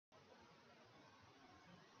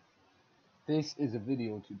This is a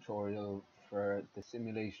video tutorial for the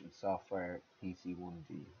simulation software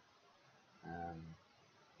PC1D. Um,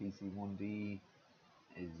 PC1D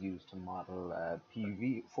is used to model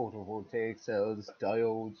PV photovoltaic cells,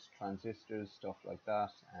 diodes, transistors, stuff like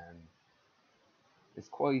that. It's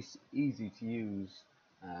quite easy to use.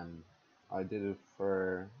 I did it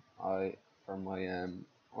for my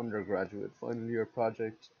undergraduate final year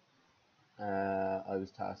project. I was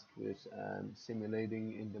tasked with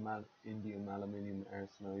simulating indium aluminium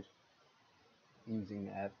arsenide using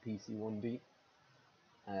PC1D.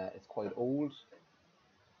 It's quite old.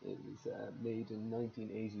 It was made in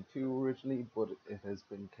 1982 originally, but it has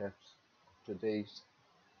been kept to date.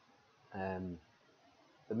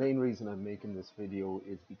 The main reason I'm making this video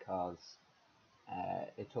is because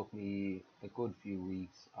it took me a good few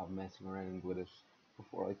weeks of messing around with it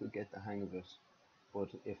before I could get the hang of it. But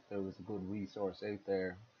if there was a good resource out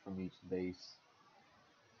there for me to base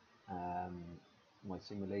my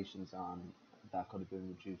simulations on, that could have been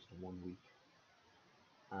reduced to 1 week,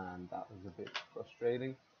 and that was a bit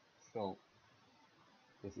frustrating. So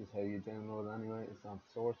this is how you download anyway. It's on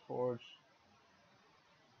SourceForge.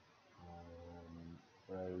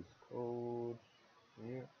 Browse code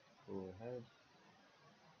here, go ahead,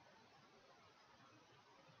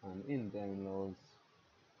 and in downloads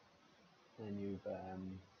then you've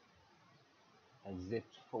a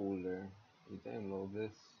zipped folder. You download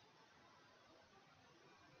this,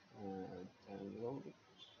 download it,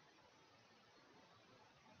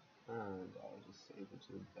 and I'll just save it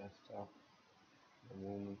to the desktop at the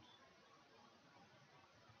moment.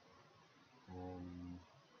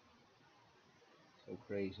 So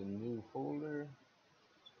create a new folder,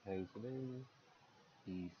 house it in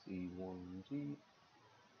PC1D,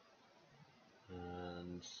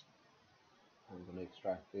 and I'm going to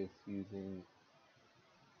extract this using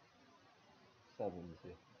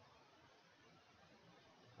 7-zip.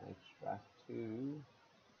 Extract to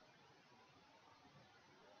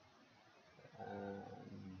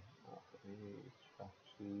extract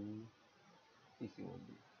to PC1D.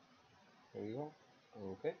 There you go.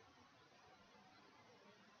 Okay.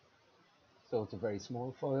 So it's a very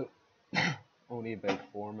small file, only about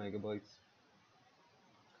 4 megabytes,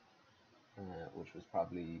 which was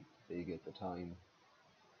probably big at the time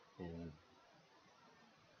in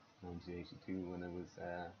 1982 when it was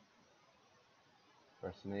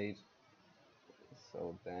first made.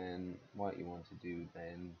 So then what you want to do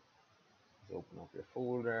then is open up your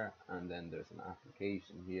folder, and then there's an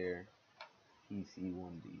application here,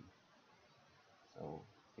 PC1D. So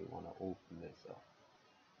you want to open this up,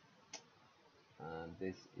 and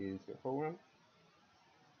this is your program.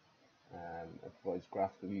 It provides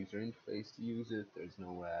graphical user interface to use it. There's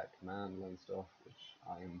no command line stuff, which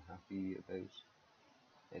I am happy about.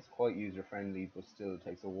 It's quite user friendly, but still it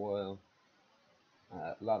takes a while.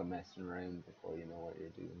 A lot of messing around before you know what you're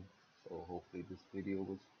doing. So hopefully this video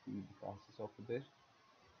will speed the process up a bit.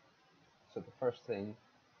 So the first thing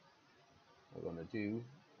we're going to do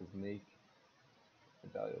is make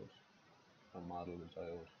a diode, or model the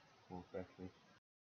diode more correctly.